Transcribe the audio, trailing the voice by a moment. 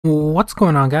What's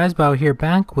going on, guys? Bao here,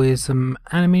 back with some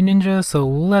Anime Ninja. So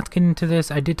let's get into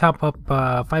this. I did top up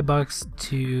 $5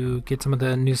 to get some of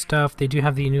the new stuff. They do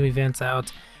have the new events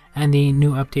out and the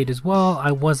new update as well.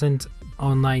 I wasn't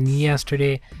online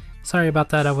yesterday. Sorry about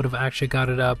that. I would have actually got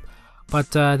it up,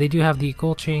 but they do have the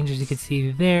gold change, as you can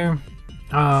see there.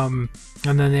 And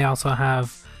then they also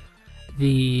have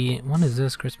the what is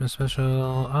this Christmas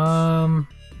special?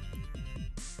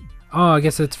 Oh, I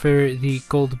guess it's for the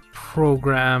gold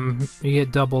program. You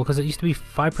get double because it used to be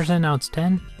 5%, now it's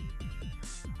 10.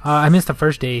 I missed the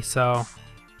first day, so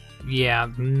yeah,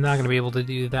 I'm not gonna be able to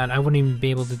do that. I wouldn't even be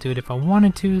able to do it if I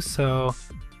wanted to. So,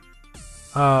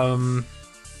 as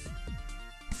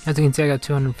you can see, I got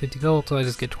 250 gold, so I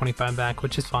just get 25 back,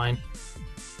 which is fine.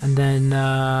 And then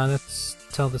that's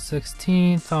till the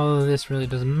 16th. All of this really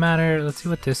doesn't matter. Let's see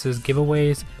what this is.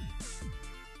 Giveaways.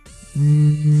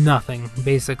 Nothing,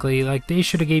 basically. Like, they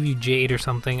should have gave you jade or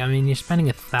something. I mean, you're spending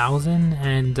 1,000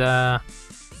 and or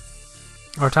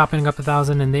topping up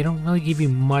 1,000, and they don't really give you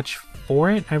much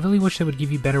for it. I really wish they would give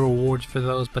you better rewards for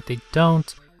those, but they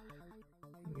don't.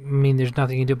 I mean, there's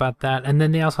nothing you can do about that. And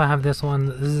then they also have this one.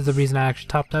 This is the reason I actually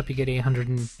topped up. You get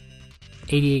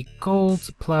 888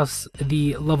 golds plus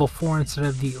the level 4 instead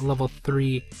of the level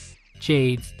 3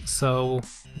 jades, so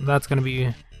that's going to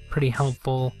be pretty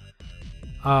helpful.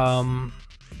 What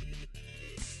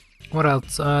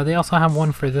else? They also have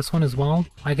one for this one as well.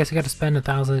 I guess you got to spend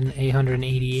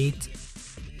 1,888.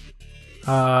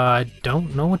 I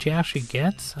don't know what you actually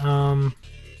get. Yeah,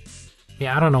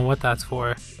 I don't know what that's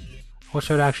for. What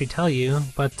should I actually tell you?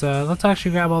 But let's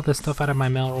actually grab all this stuff out of my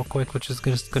mail real quick, which is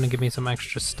just gonna give me some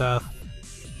extra stuff.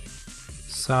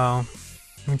 So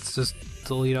let's just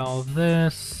delete all of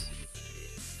this.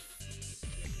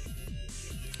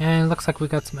 And it looks like we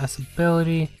got some S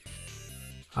ability.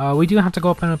 We do have to go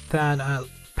open up that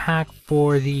pack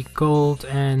for the gold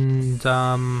and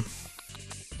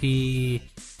the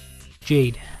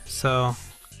jade. So,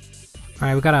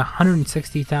 alright, we got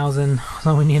 160,000,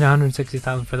 so we need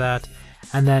 160,000 for that.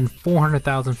 And then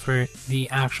 400,000 for the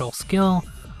actual skill.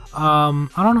 I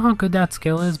don't know how good that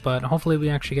skill is, but hopefully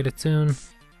we actually get it soon.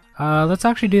 Let's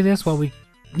actually do this while we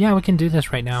can do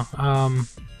this right now.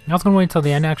 I was going to wait until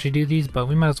the end to actually do these, but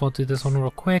we might as well do this one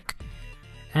real quick.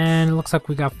 And it looks like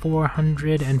we got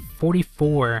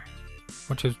 444,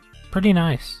 which is pretty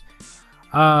nice.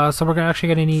 So we're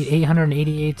actually going to need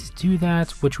 888 to do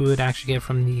that, which we would actually get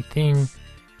from the thing,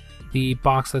 the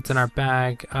box that's in our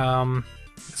bag. So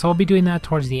I'll be doing that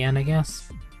towards the end, I guess.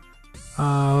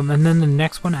 And then the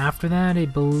next one after that, I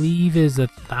believe, is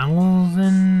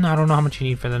 1,000. I don't know how much you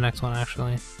need for the next one,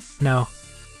 actually. No.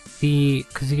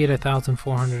 Because you get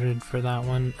 1,400 for that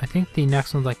one. I think the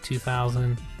next one's like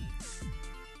 2,000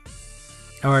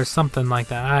 or something like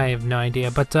that. I have no idea,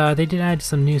 but they did add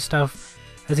some new stuff,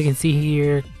 as you can see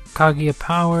here. Kaguya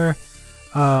power,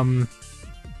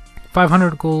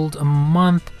 500 gold a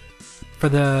month for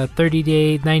the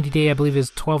 30-day, 90-day. I believe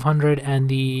is 1,200, and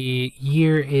the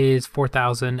year is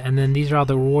 4,000. And then these are all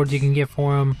the rewards you can get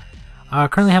for them.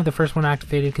 Currently have the first one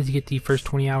activated because you get the first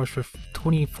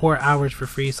 24 hours for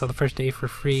free, so the first day for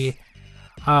free,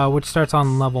 which starts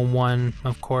on level 1,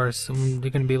 of course. And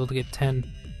you're going to be able to get 10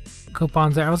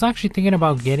 coupons there. I was actually thinking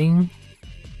about getting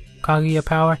Kaguya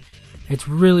power. It's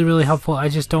really, really helpful. I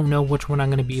just don't know which one I'm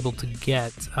going to be able to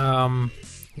get. Well,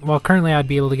 currently I'd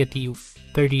be able to get the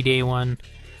 30-day one,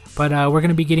 but we're going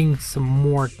to be getting some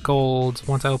more golds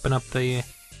once I open up the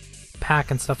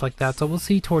pack and stuff like that, so we'll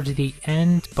see towards the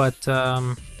end. But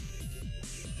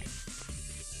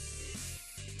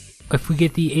if we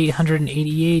get the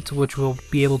 888, which we'll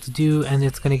be able to do, and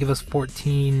it's going to give us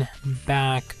 14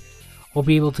 back, we'll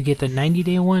be able to get the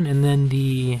 90-day one, and then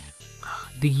the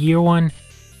year one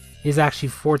is actually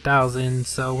 4,000,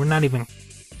 so we're not even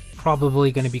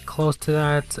probably going to be close to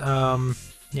that.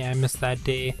 Yeah, I missed that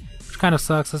day, which kind of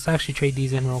sucks. Let's actually trade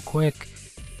these in real quick.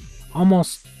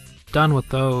 Almost done with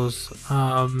those,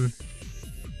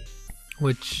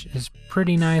 which is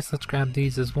pretty nice. Let's grab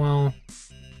these as well.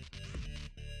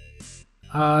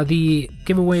 The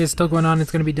giveaway is still going on.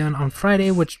 It's going to be done on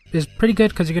Friday, which is pretty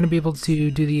good because you're going to be able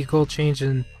to do the gold change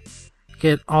and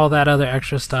get all that other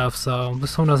extra stuff. So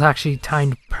this one was actually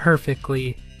timed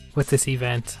perfectly with this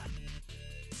event.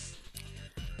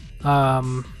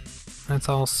 Let's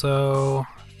also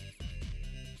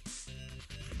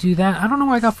do that. I don't know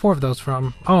where I got 4 of those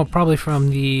from. Oh, probably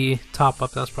from the top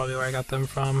up. That's probably where I got them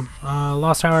from.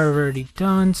 Lost Tower I've already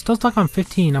done. Still stuck on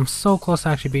 15. I'm so close to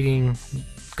actually beating,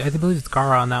 I believe it's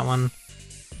Gara on that one.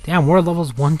 Damn, world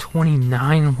level's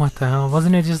 129. What the hell?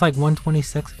 Wasn't it just like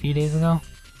 126 a few days ago?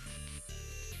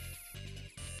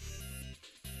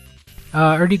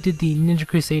 Already did the Ninja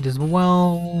Crusade as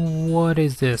well. What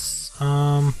is this?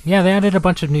 Yeah, they added a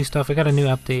bunch of new stuff. We got a new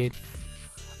update.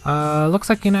 Looks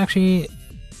like you can actually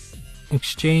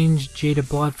exchange Jaded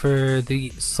Blood for the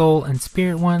Soul and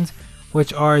Spirit ones,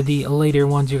 which are the later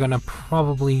ones you're gonna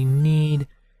probably need.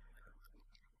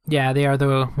 Yeah, they are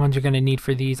the ones you're gonna need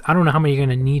for these. I don't know how many you're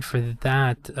gonna need for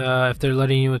that, if they're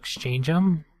letting you exchange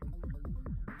them.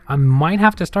 I might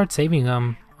have to start saving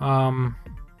them,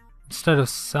 instead of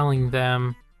selling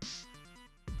them.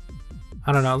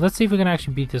 I don't know. Let's see if we can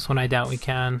actually beat this one. I doubt we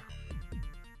can.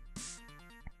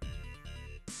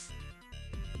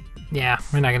 Yeah,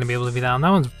 we're not gonna be able to beat that one.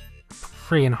 That one's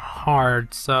freaking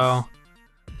hard, so...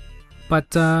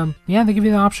 But, yeah, they give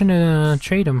you the option to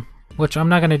trade them, which I'm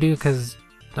not gonna do because,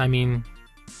 I mean,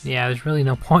 yeah, there's really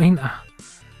no point.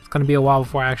 It's gonna be a while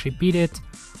before I actually beat it.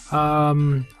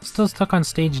 Still stuck on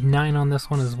stage 9 on this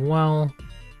one as well.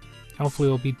 Hopefully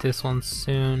we'll beat this one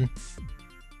soon.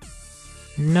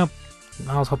 Nope.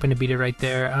 I was hoping to beat it right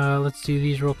there. Let's do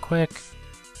these real quick.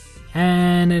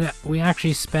 And we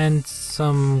actually spent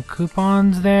some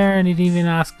coupons there, and it even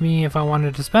asked me if I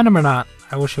wanted to spend them or not.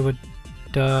 I wish it would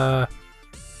have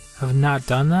not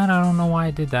done that. I don't know why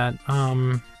I did that.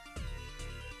 I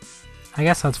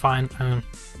guess that's fine.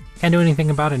 Can't do anything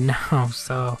about it now,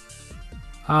 so...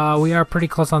 we are pretty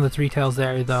close on the 3 tails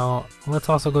there, though. Let's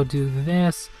also go do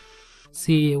this.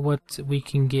 See what we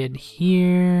can get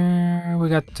here. We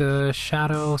got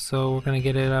Shadow, so we're gonna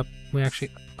get it up. We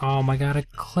actually... Oh my god, I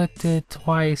clicked it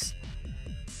twice.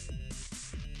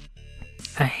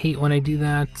 I hate when I do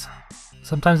that.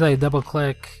 Sometimes I double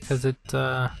click because it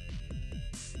doesn't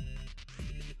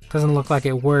look like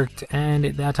it worked, and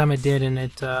that time it did, and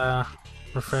it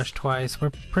refreshed twice. We're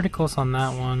pretty close on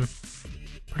that one.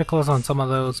 Pretty close on some of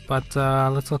those, but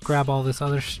let's grab all this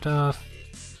other stuff.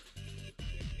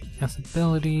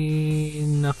 Accessibility,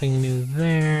 nothing new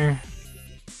there.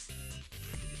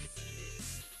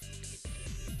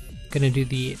 Gonna do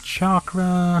the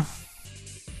chakra.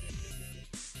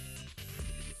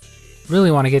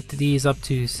 Really want to get these up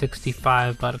to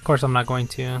 65, but of course I'm not going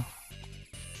to.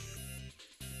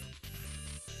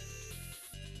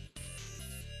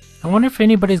 I wonder if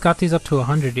anybody's got these up to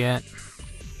 100 yet.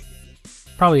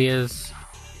 Probably is.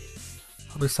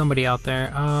 Probably somebody out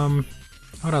there.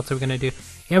 What else are we gonna do?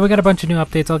 Yeah, we got a bunch of new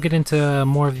updates. I'll get into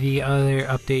more of the other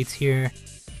updates here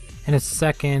in a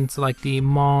second. So like the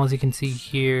malls, you can see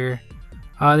here.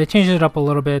 They changed it up a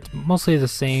little bit. Mostly the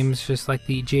same. It's just like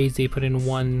the J's they put in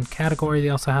one category. They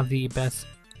also have the best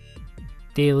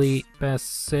daily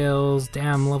best sales.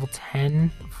 Damn, level 10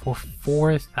 for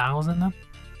 4,000.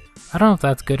 I don't know if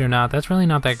that's good or not. That's really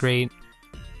not that great.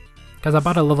 Because I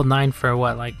bought a level 9 for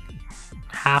what, like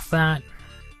half that?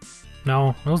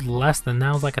 No, it was less than that.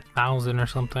 It was like 1,000 or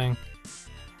something.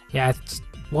 Yeah,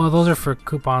 well, those are for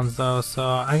coupons though, so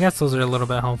I guess those are a little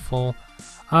bit helpful.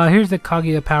 Here's the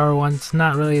Kaguya Power one. It's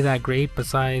not really that great.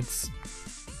 Besides,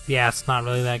 yeah, it's not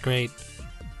really that great.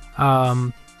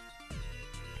 I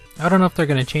don't know if they're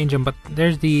gonna change them, but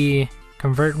there's the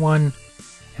Convert one.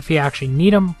 If you actually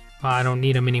need them, I don't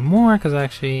need them anymore because I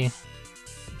actually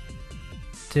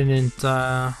didn't.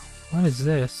 What is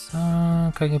this?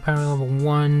 Kaguya Power level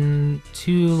 1,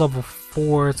 2, level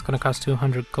 4. It's gonna cost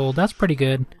 200 gold. That's pretty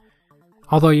good.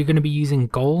 Although you're gonna be using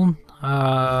gold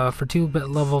for 2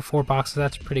 level 4 boxes,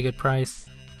 that's a pretty good price.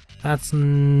 That's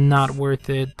not worth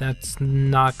it. That's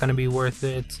not gonna be worth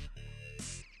it.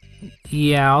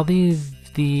 Yeah, all these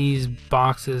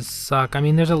boxes suck. I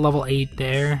mean, there's a level 8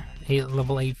 there,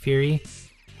 level 8 Fury,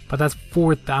 but that's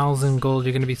 4,000 gold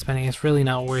you're gonna be spending. It's really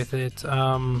not worth it.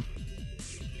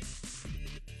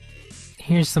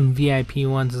 Here's some VIP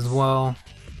ones as well.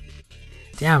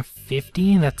 Damn,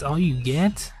 50? That's all you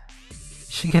get? You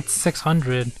should get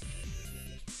 600.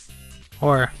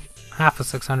 Or half of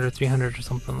 600, 300 or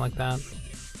something like that.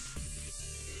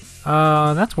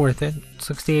 That's worth it.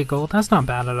 68 gold, that's not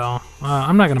bad at all.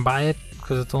 I'm not gonna buy it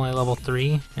because it's only level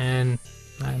 3, and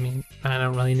I mean, I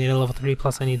don't really need a level 3,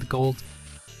 plus I need the gold.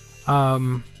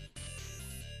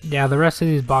 Yeah, the rest of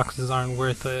these boxes aren't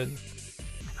worth it.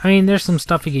 I mean, there's some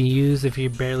stuff you can use if you're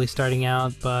barely starting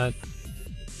out, but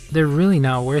they're really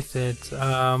not worth it.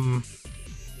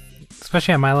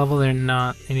 Especially at my level, they're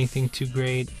not anything too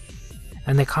great.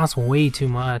 And they cost way too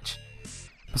much.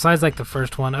 Besides like the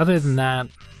first one. Other than that,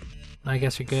 I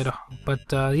guess you're good. But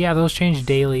yeah, those change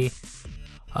daily.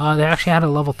 They actually had a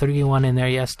level 31 in there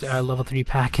yesterday, level 3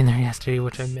 pack in there yesterday,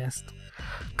 which I missed.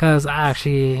 Because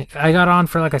I got on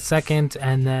for like a second,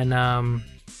 and then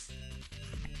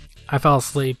I fell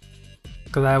asleep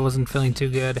because I wasn't feeling too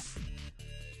good.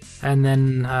 And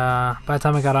then by the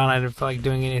time I got on, I didn't feel like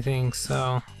doing anything,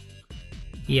 so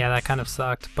Yeah, that kind of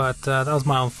sucked, but that was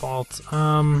my own fault.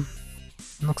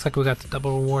 Looks like we got the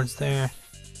double rewards there.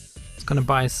 It's gonna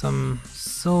buy some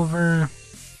silver.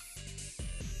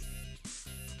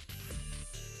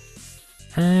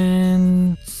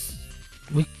 And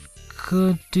we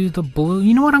could do the blue.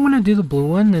 You know what? I'm gonna do the blue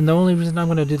one, and the only reason I'm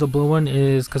gonna do the blue one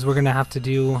is because we're gonna have to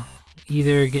do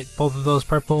either get both of those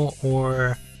purple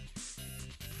or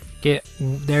get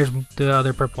there's the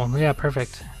other purple. Yeah,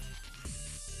 perfect.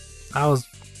 That was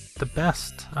the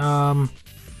best. Now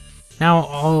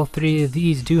all three of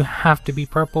these do have to be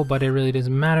purple, but it really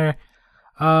doesn't matter.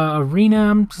 Arena,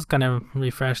 I'm just gonna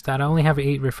refresh that. I only have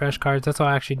 8 refresh cards. That's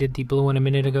why I actually did the blue one a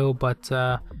minute ago, but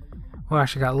we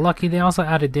actually got lucky. They also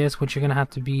added this, which you're gonna have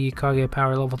to be Kaguya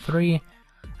Power level 3.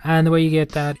 And the way you get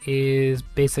that is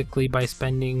basically by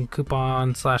spending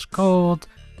coupon/gold.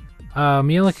 You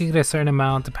only can get a certain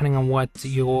amount depending on what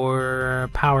your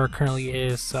power currently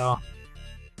is, so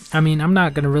I mean, I'm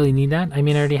not gonna really need that. I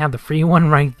mean, I already have the free one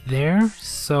right there,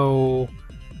 so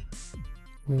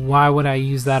why would I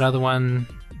use that other one?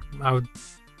 I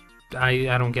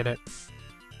don't get it.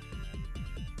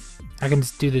 I can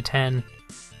just do the 10.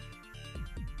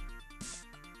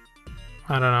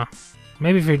 I don't know.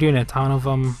 Maybe if you're doing a ton of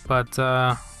them, but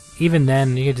even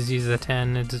then, you could just use the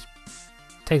 10. It just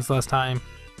takes less time.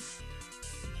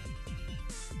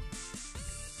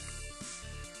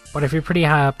 But if you're pretty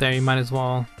high up there, you might as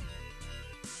well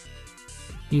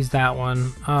use that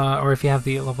one. Or if you have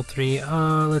the level 3.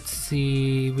 Let's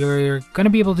see. We're going to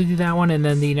be able to do that one, and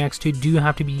then the next two do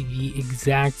have to be the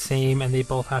exact same, and they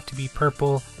both have to be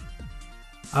purple.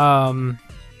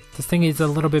 This thing is a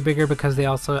little bit bigger because they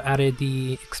also added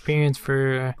the experience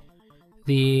for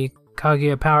the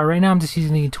Kaguya Power. Right now I'm just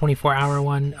using the 24-hour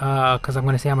one because I'm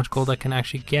going to see how much gold I can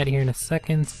actually get here in a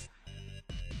second.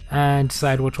 And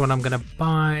decide which one I'm going to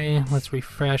buy. Let's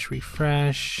refresh.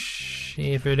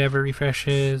 If it ever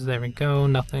refreshes, there we go,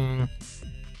 nothing.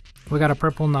 We got a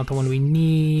purple, not the one we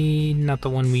need,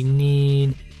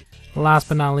 Last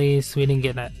but not least, we didn't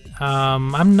get it.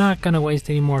 I'm not going to waste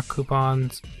any more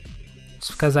coupons.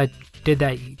 Just because I did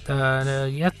that,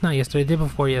 not yesterday, the day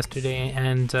before yesterday,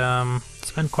 and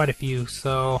spent quite a few,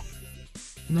 so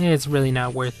it's really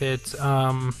not worth it.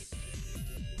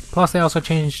 Plus, they also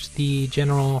changed the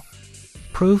general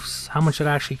proofs, how much it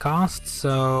actually costs,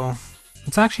 so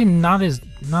it's actually not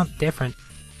different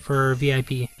for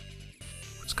VIP.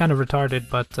 It's kind of retarded,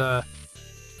 but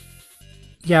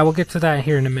yeah, we'll get to that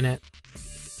here in a minute.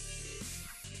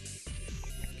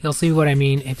 You'll see what I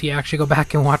mean if you actually go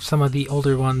back and watch some of the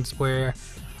older ones where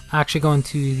I actually go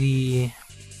into the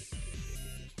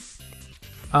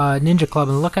Ninja Club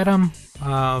and look at them.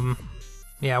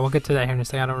 Yeah, we'll get to that here in a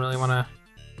second. I don't really want to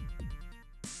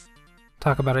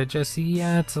talk about it just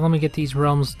yet. So let me get these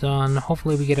realms done.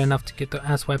 Hopefully we get enough to get the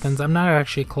S weapons. I'm not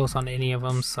actually close on any of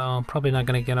them, so I'm probably not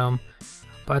going to get them.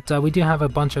 But we do have a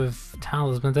bunch of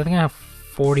talismans. I think I have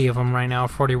 40 of them right now,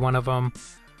 41 of them.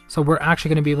 So we're actually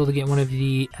going to be able to get one of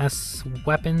the S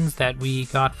weapons that we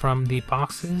got from the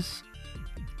boxes.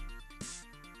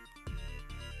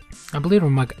 I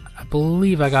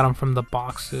believe I got them from the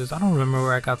boxes. I don't remember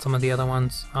where I got some of the other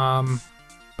ones.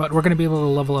 But we're going to be able to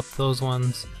level up those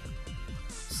ones.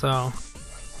 So,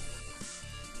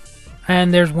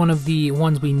 and there's one of the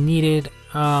ones we needed.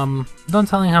 Don't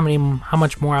tell me how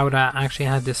much more I would actually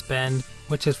have to spend,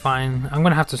 which is fine. I'm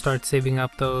gonna have to start saving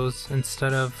up those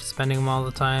instead of spending them all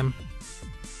the time.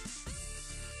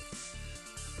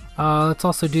 Let's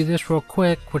also do this real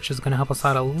quick, which is gonna help us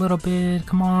out a little bit.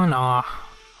 Come on, I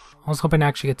was hoping to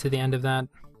actually get to the end of that.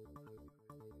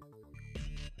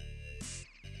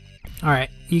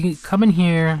 Alright, you can come in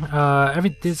here.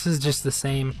 This is just the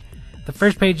same. The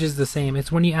first page is the same.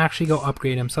 It's when you actually go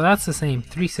upgrade them. So that's the same.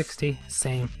 360,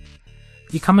 same.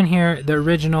 You come in here, the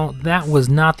original, that was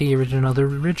not the original. The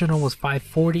original was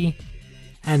 540.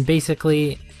 And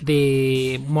basically,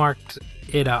 they marked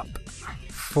it up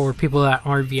for people that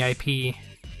aren't VIP.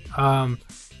 I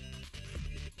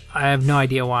have no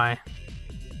idea why.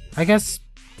 I guess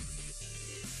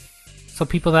so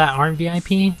people that aren't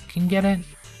VIP can get it.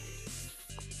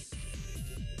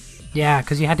 Yeah,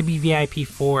 because you had to be VIP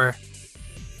 4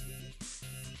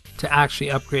 to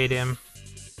actually upgrade him.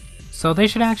 So they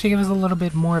should actually give us a little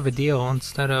bit more of a deal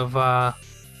instead of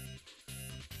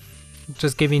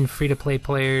just giving free-to-play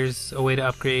players a way to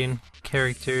upgrade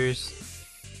characters.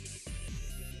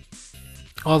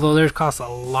 Although theirs costs a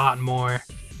lot more.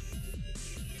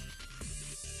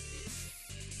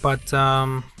 But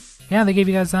yeah, they gave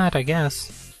you guys that, I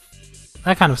guess.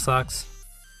 That kind of sucks.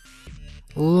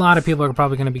 A lot of people are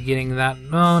probably going to be getting that.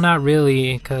 No, not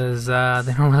really, because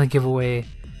they don't really give away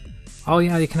Oh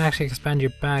yeah, you can actually expand your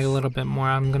bag a little bit more.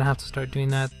 I'm gonna have to start doing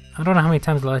that. I don't know how many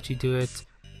times they'll let you do it.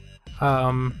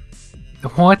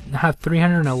 What? Have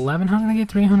 311? How did I get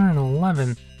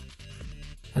 311?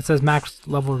 It says max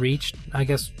level reached. I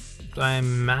guess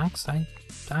I'm maxed?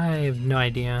 I have no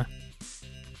idea.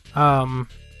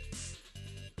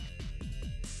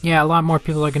 Yeah, a lot more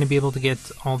people are gonna be able to get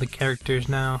all the characters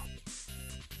now.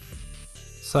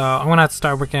 So I'm gonna have to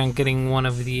start working on getting one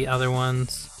of the other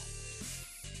ones.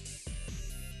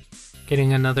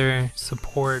 Getting another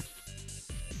support.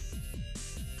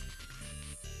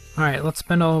 Alright, let's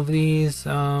spend all of these.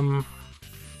 Alright,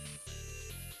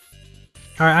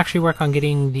 actually work on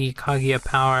getting the Kaguya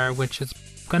power, which is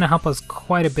gonna help us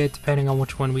quite a bit depending on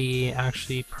which one we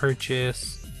actually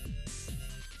purchase.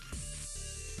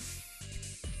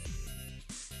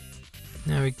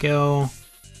 There we go.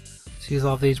 Let's use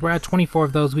all of these. We're at 24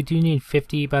 of those. We do need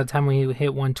 50 by the time we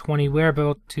hit 120. We're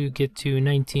about to get to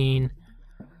 19.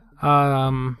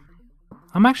 I'm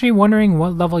actually wondering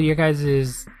what level your guys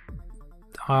is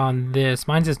on this.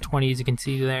 Mine's is 20, as you can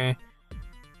see there.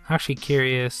 Actually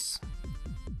curious.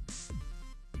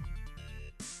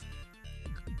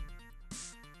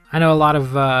 I know a lot of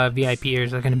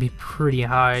VIPers are going to be pretty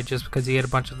high just because you get a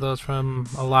bunch of those from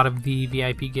a lot of the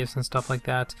VIP gifts and stuff like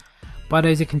that. But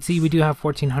as you can see, we do have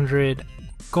 1400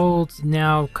 gold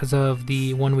now because of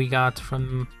the one we got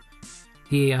from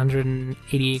the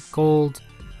 888 gold.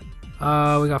 We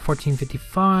got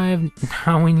 1455.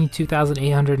 Now we need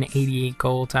 2888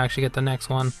 gold to actually get the next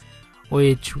one,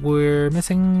 which we're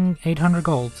missing 800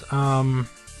 gold.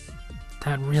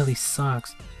 That really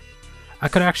sucks. I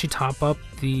could actually top up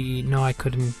the... No, I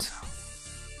couldn't.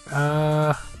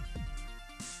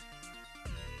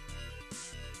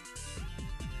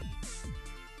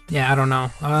 Yeah, I don't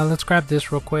know. Let's grab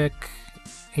this real quick.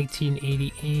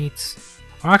 1888.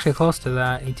 We're actually close to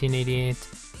that. 1888.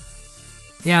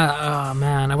 Yeah, oh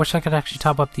man, I wish I could actually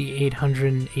top up the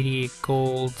 888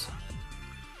 gold.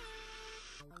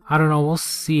 I don't know, we'll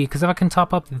see, because if I can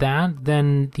top up that,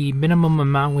 then the minimum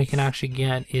amount we can actually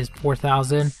get is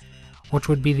 4,000, which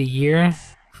would be the year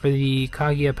for the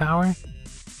Kaguya power.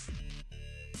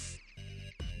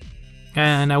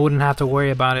 And I wouldn't have to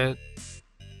worry about it.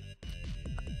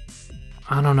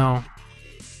 I don't know.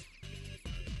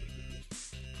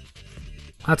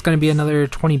 That's gonna be another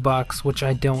 20 bucks, which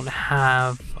I don't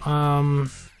have.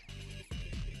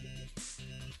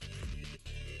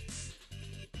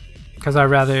 Because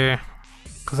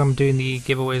I'm doing the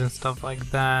giveaways and stuff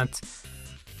like that.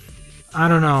 I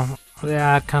don't know.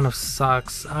 Yeah, it kind of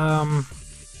sucks. I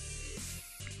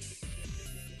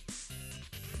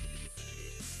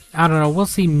don't know. We'll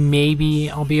see. Maybe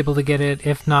I'll be able to get it.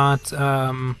 If not,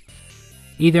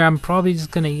 either I'm probably just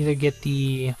gonna either get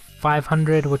the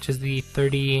 500, which is the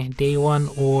 30-day one,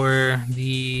 or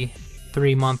the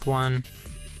 3-month one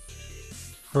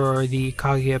for the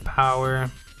Kaguya power.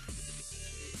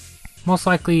 Most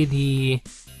likely the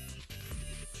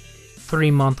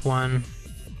 3-month one,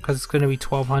 because it's going to be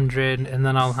 1200, and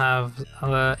then I'll have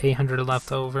 800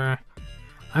 left over.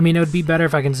 I mean, it would be better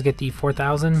if I can just get the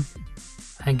 4000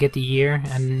 and get the year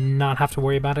and not have to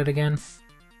worry about it again.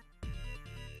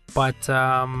 But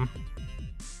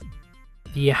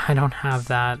yeah, I don't have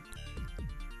that.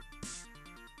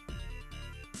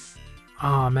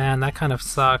 Oh man, that kind of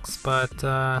sucks, but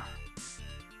oh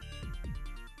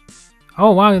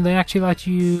wow, they actually let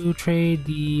you trade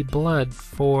the blood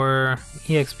for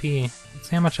EXP. Let's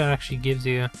see how much that actually gives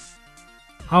you.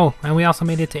 Oh, and we also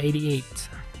made it to 88.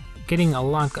 Getting a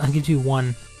lot, gives you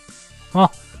 1.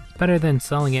 Well, it's better than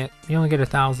selling it. You only get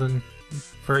 1,000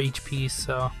 for each piece,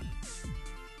 so.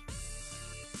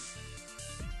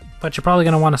 But you're probably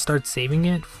going to want to start saving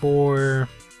it for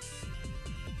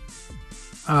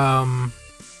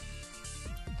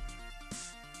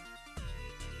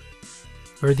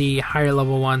the higher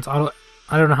level ones. I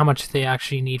don't know how much they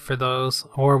actually need for those,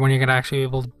 or when you're going to actually be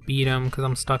able to beat them, because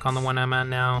I'm stuck on the one I'm at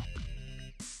now.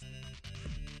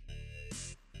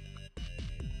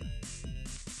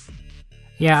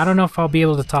 Yeah, I don't know if I'll be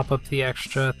able to top up the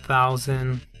extra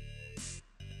 1,000.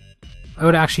 It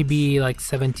would actually be like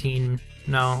 17.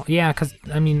 No, yeah, because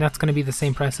I mean that's going to be the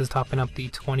same price as topping up the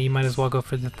 20. Might as well go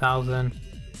for the 1,000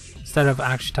 instead of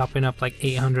actually topping up like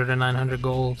 800 or 900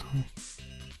 gold.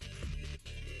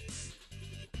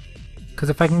 Because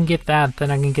if I can get that,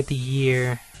 then I can get the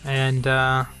year, and it's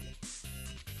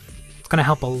going to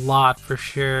help a lot for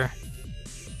sure.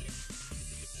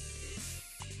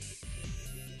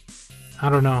 I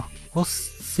don't know. We'll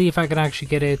see if I can actually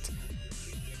get it.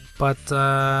 But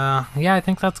yeah, I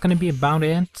think that's going to be about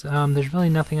it. There's really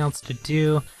nothing else to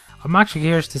do. I'm actually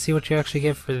curious to see what you actually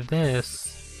get for this.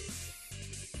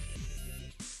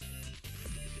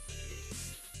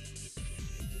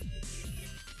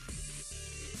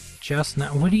 just now.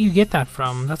 Where do you get that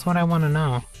from? That's what I want to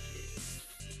know.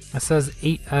 It says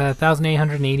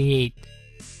 1,888.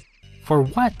 For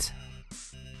what?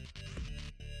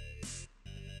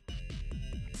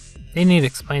 They need to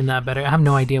explain that better. I have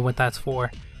no idea what that's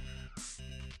for.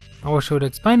 I wish I would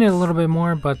explain it a little bit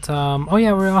more, but oh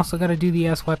yeah, we also got to do the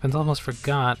S weapons. Almost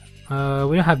forgot. We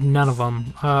don't have none of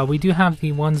them. We do have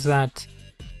the ones that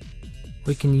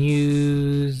we can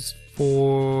use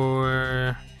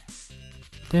for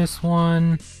this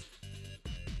one.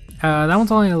 That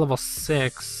one's only a level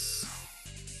 6.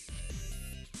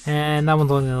 And that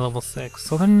one's only a level 6.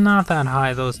 So they're not that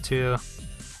high, those two.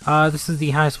 This is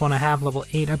the highest one I have, level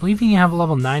 8. I believe you can have a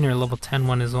level 9 or a level 10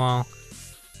 one as well.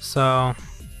 So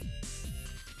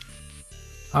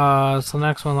the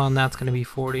next one on that's gonna be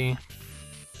 40.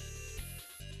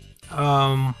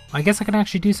 I guess I can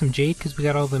actually do some jade because we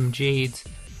got all them jades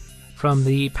from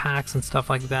the packs and stuff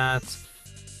like that.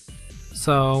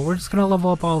 So we're just gonna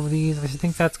level up all of these. I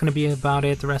think that's gonna be about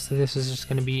it. The rest of this is just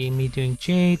gonna be me doing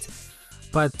jades.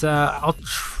 But I'll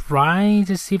try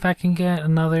to see if I can get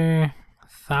another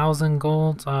 1,000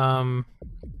 gold. Let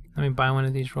me buy one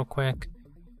of these real quick.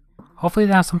 Hopefully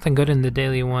they have something good in the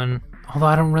daily one. Although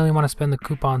I don't really want to spend the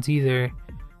coupons either,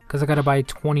 because I gotta buy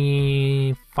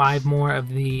 25 more of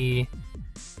the...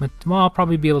 Well, I'll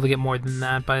probably be able to get more than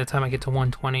that by the time I get to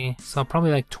 120. So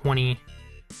probably like 20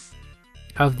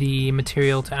 of the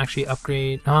material to actually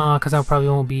upgrade. Because I probably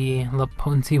won't be the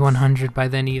potency 100 by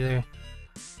then either.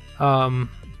 Well,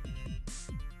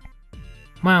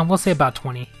 we'll say about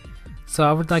 20. So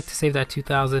I would like to save that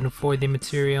 2,000 for the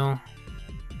material.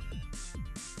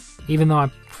 Even though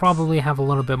I probably have a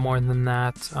little bit more than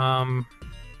that. I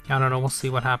don't know, we'll see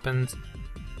what happens.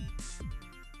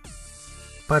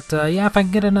 But yeah, if I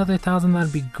can get another 1,000,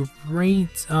 that'd be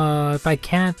great. If I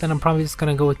can't, then I'm probably just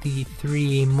gonna go with the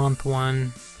 3-month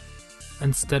one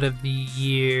instead of the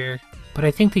year. But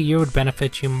I think the year would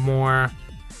benefit you more,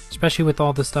 especially with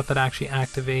all the stuff that actually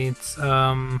activates.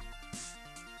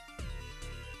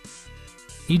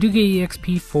 You do get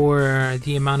EXP for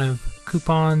the amount of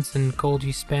coupons and gold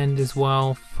you spend as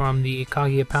well from the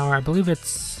Kaguya power. I believe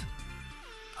it's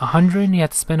 100. You have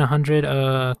to spend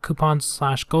 100 coupons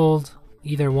 / gold,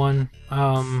 either one.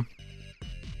 And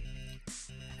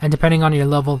depending on your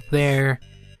level there,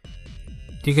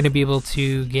 you're going to be able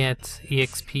to get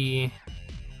EXP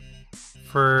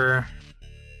for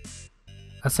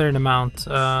a certain amount.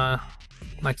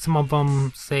 Like some of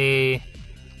them say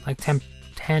like 10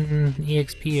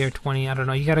 EXP or 20, I don't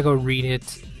know. You gotta go read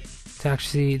it to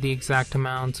actually see the exact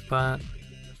amount, but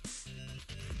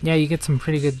yeah, you get some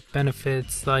pretty good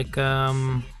benefits, like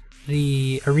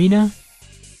the arena.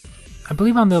 I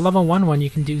believe on the level 1 one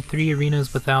you can do 3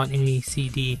 arenas without any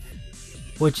CD,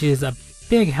 which is a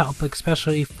big help,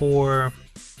 especially for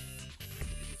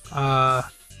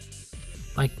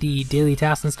like the daily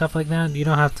tasks and stuff like that. You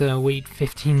don't have to wait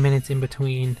 15 minutes in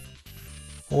between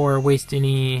or waste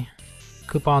any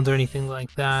coupons or anything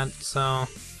like that. So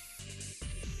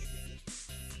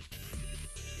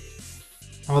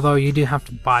although you do have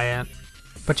to buy it,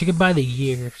 but you can buy the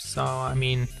year. So I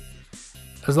mean,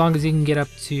 as long as you can get up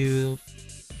to,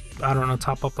 I don't know,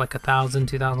 top up like 1,000,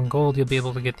 2,000 gold, you'll be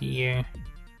able to get the year.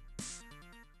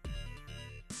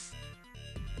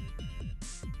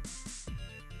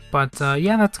 But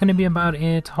yeah, that's gonna be about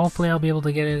it. Hopefully I'll be able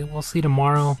to get it. We'll see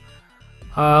tomorrow.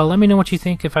 Let me know what you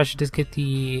think, if I should just get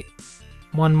the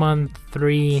 1 month,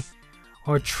 3,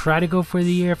 or try to go for the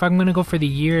year. If I'm gonna go for the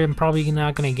year, I'm probably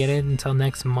not gonna get it until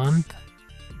next month.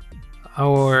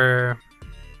 Or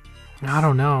I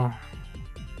don't know.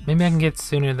 Maybe I can get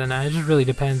sooner than that. It just really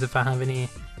depends if I have any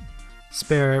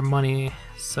spare money,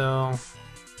 so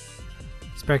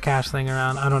spare cash laying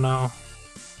around. I don't know.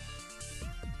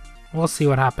 We'll see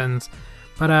what happens.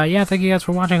 But yeah, thank you guys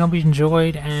for watching. I hope you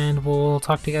enjoyed, and we'll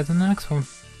talk to you guys in the next one.